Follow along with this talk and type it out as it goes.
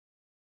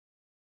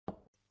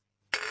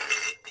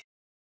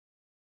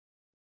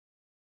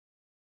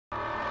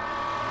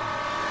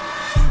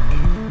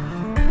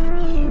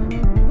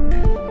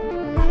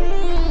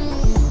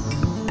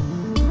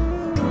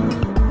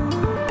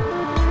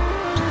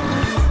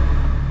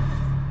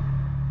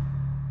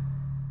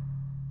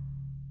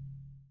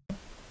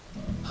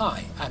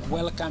Hi and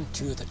welcome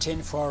to the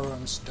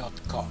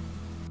TenForums.com.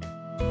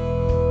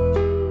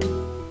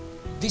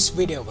 This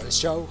video will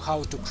show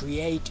how to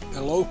create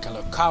a local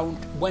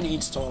account when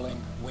installing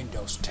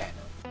Windows 10.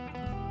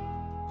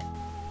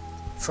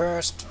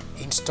 First,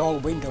 install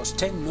Windows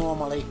 10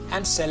 normally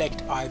and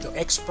select either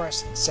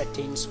Express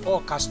settings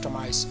or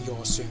customize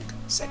your sync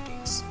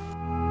settings.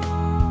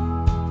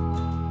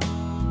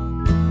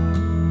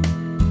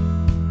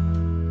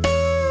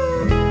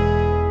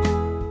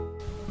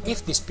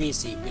 If this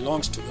PC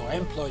belongs to your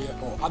employer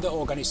or other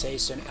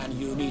organization and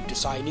you need to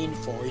sign in,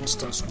 for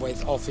instance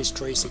with Office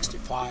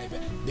 365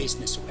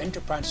 Business or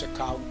Enterprise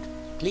account,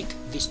 click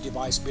 "This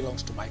device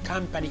belongs to my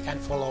company" and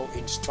follow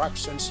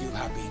instructions you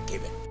have been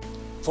given.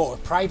 For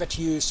private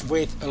use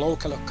with a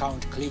local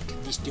account, click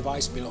 "This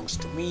device belongs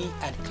to me"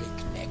 and click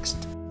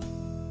Next.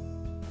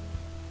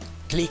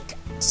 Click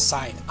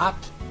Sign Up.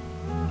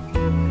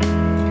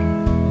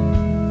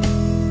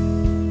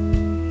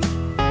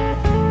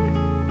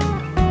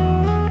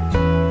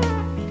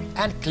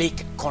 And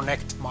click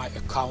Connect my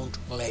account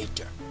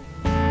later.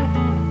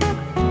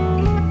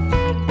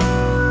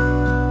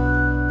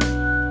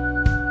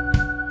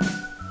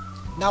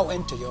 Now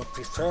enter your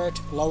preferred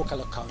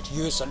local account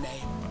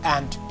username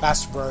and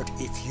password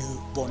if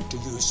you want to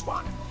use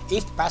one.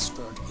 If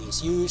password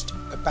is used,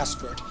 a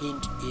password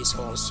hint is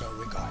also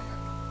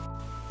required.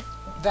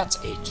 That's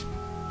it.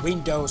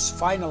 Windows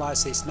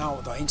finalizes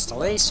now the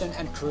installation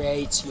and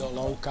creates your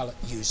local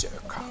user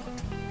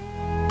account.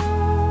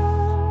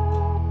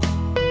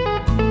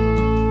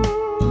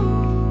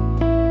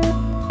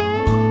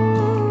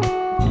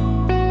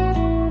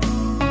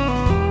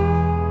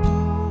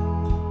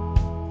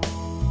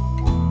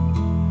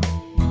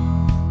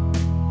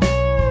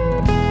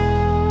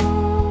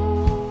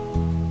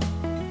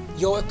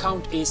 Your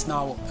account is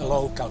now a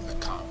local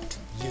account.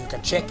 You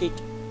can check it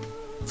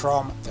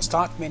from the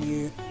Start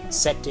menu,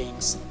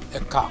 Settings,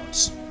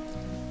 Accounts.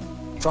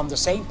 From the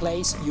same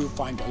place you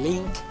find a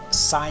link,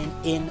 Sign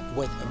in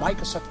with a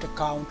Microsoft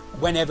account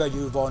whenever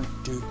you want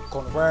to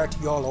convert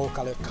your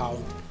local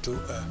account to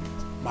a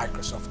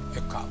Microsoft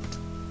account.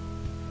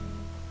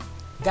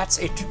 That's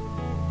it.